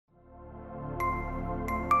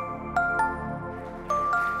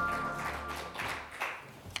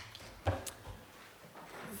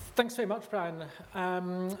Thanks very much, Brian,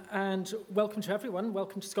 and welcome to everyone.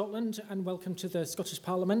 Welcome to Scotland and welcome to the Scottish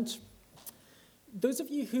Parliament. Those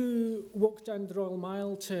of you who walked down the Royal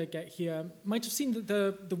Mile to get here might have seen that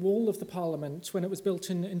the wall of the Parliament, when it was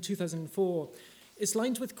built in 2004, is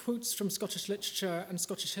lined with quotes from Scottish literature and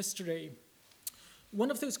Scottish history.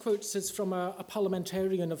 One of those quotes is from a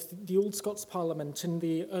parliamentarian of the Old Scots Parliament in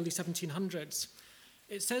the early 1700s.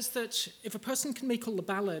 It says that if a person can make all the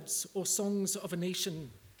ballads or songs of a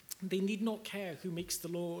nation, they need not care who makes the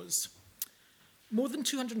laws. More than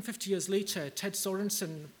 250 years later, Ted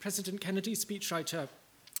Sorensen, President Kennedy's speechwriter,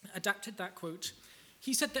 adapted that quote.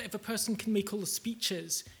 He said that if a person can make all the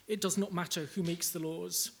speeches, it does not matter who makes the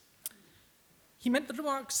laws. He meant the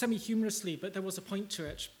remark semi-humorously, but there was a point to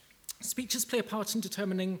it. Speeches play a part in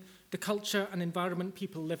determining the culture and environment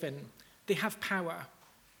people live in. They have power.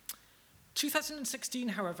 2016,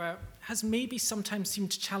 however, has maybe sometimes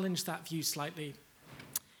seemed to challenge that view slightly.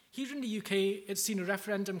 Here in the UK, it's seen a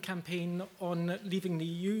referendum campaign on leaving the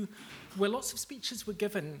EU, where lots of speeches were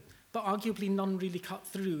given, but arguably none really cut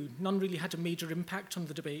through, none really had a major impact on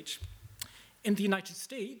the debate. In the United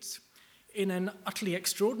States, in an utterly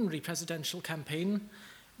extraordinary presidential campaign,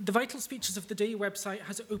 the Vital Speeches of the Day website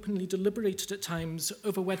has openly deliberated at times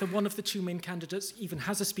over whether one of the two main candidates even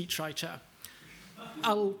has a speechwriter.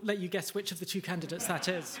 I'll let you guess which of the two candidates that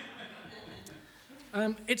is.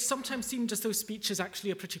 It's sometimes seemed as though speeches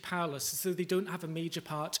actually are pretty powerless, as though they don't have a major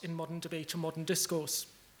part in modern debate or modern discourse.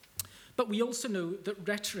 But we also know that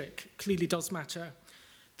rhetoric clearly does matter.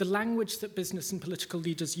 The language that business and political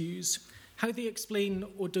leaders use, how they explain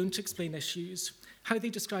or don't explain issues, how they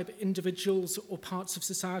describe individuals or parts of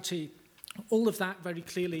society, all of that very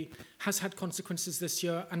clearly has had consequences this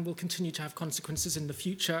year and will continue to have consequences in the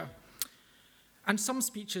future. And some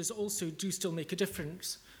speeches also do still make a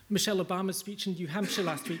difference. Michelle Obama's speech in New Hampshire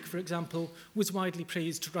last week, for example, was widely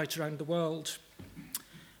praised right around the world.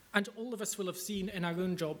 And all of us will have seen in our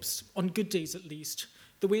own jobs, on good days at least,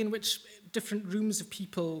 the way in which different rooms of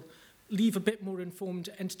people leave a bit more informed,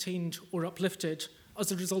 entertained, or uplifted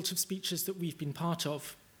as a result of speeches that we've been part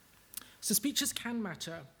of. So speeches can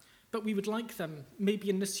matter, but we would like them, maybe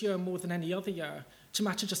in this year more than any other year, to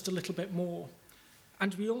matter just a little bit more.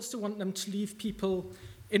 And we also want them to leave people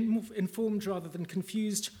informed rather than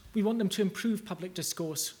confused. We want them to improve public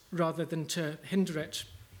discourse rather than to hinder it.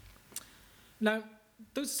 Now,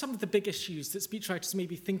 those are some of the big issues that speechwriters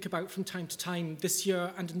maybe think about from time to time this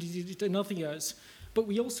year and indeed in other years. But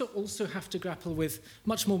we also have to grapple with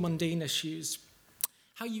much more mundane issues.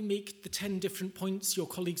 How you make the 10 different points your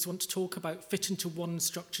colleagues want to talk about fit into one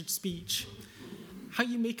structured speech. How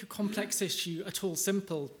you make a complex issue at all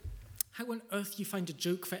simple. How on earth you find a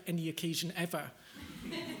joke for any occasion ever.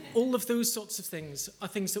 All of those sorts of things are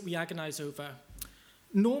things that we agonise over.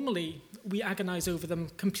 Normally, we agonise over them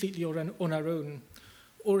completely on our own.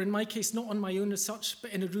 Or in my case, not on my own as such,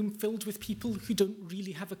 but in a room filled with people who don't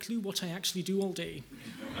really have a clue what I actually do all day.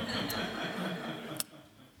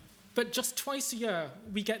 But just twice a year,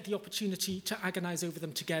 we get the opportunity to agonise over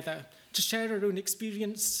them together, to share our own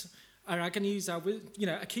experience, our agonies,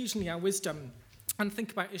 occasionally our wisdom, and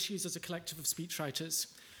think about issues as a collective of speechwriters.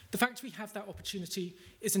 The fact we have that opportunity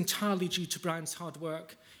is entirely due to Brian's hard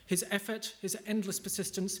work, his effort, his endless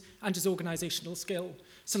persistence, and his organisational skill.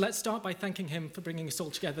 So let's start by thanking him for bringing us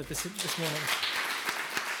all together this morning.